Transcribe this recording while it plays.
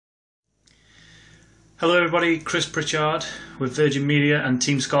Hello everybody, Chris Pritchard with Virgin Media and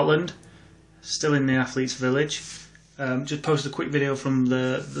Team Scotland, still in the Athletes Village. Just posted a quick video from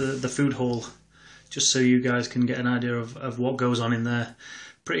the food hall, just so you guys can get an idea of what goes on in there.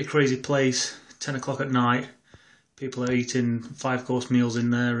 Pretty crazy place, 10 o'clock at night. People are eating 5-course meals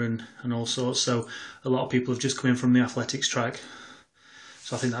in there and all sorts, so a lot of people have just come in from the athletics track.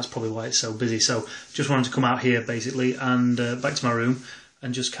 So I think that's probably why it's so busy. So just wanted to come out here basically and back to my room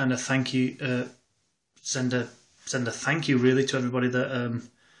and just kind of thank you, send a thank you really to everybody that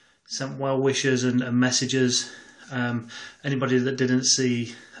sent well wishes and messages. Anybody that didn't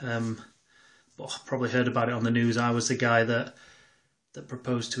see, well, probably heard about it on the news. I was the guy that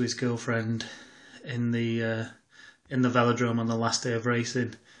proposed to his girlfriend in the velodrome on the last day of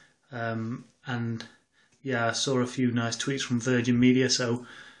racing, and yeah, I saw a few nice tweets from Virgin Media, so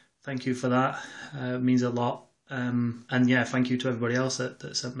thank you for that. It means a lot. And yeah, thank you to everybody else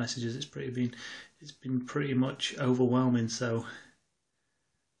that sent messages. It's been pretty much overwhelming. So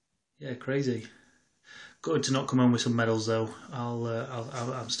yeah, crazy. Good to not come home with some medals though.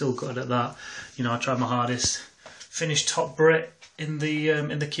 I'm still good at that. You know, I tried my hardest. Finished top Brit in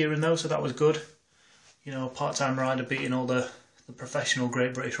the Kieran though, so that was good. You know, a part-time rider beating all the professional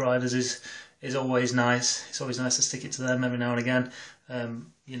Great British riders is always nice. It's always nice to stick it to them every now and again.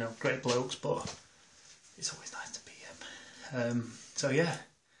 You know, great blokes, but it's always nice to beat them. So yeah,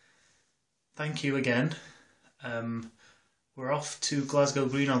 thank you again. We're off to Glasgow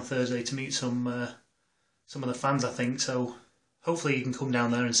Green on Thursday to meet some of the fans, I think. So hopefully you can come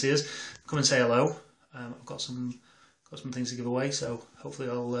down there and see us. Come and say hello. I've got some things to give away, so hopefully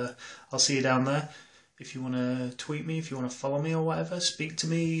I'll see you down there. If you want to tweet me, if you want to follow me or whatever, speak to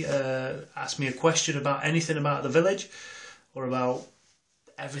me, ask me a question about anything about the village or about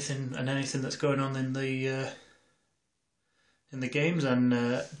everything and anything that's going on in the games, and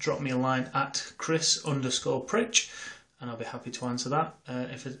drop me a line at Chris_Pritch, and I'll be happy to answer that.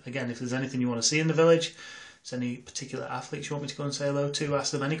 If there's anything you want to see in the village, if there's any particular athletes you want me to go and say hello to,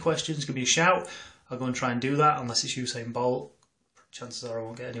 ask them any questions, give me a shout. I'll go and try and do that, unless it's Usain Bolt. Chances are I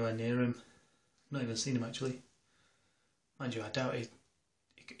won't get anywhere near him. Not even seen him actually. Mind you, I doubt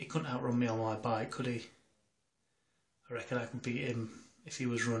he couldn't outrun me on my bike, could he? I reckon I can beat him if he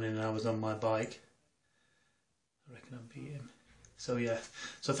was running and I was on my bike. I reckon I'd beat him. So yeah,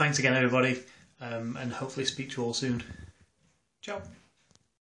 so thanks again everybody, and hopefully speak to you all soon. Ciao.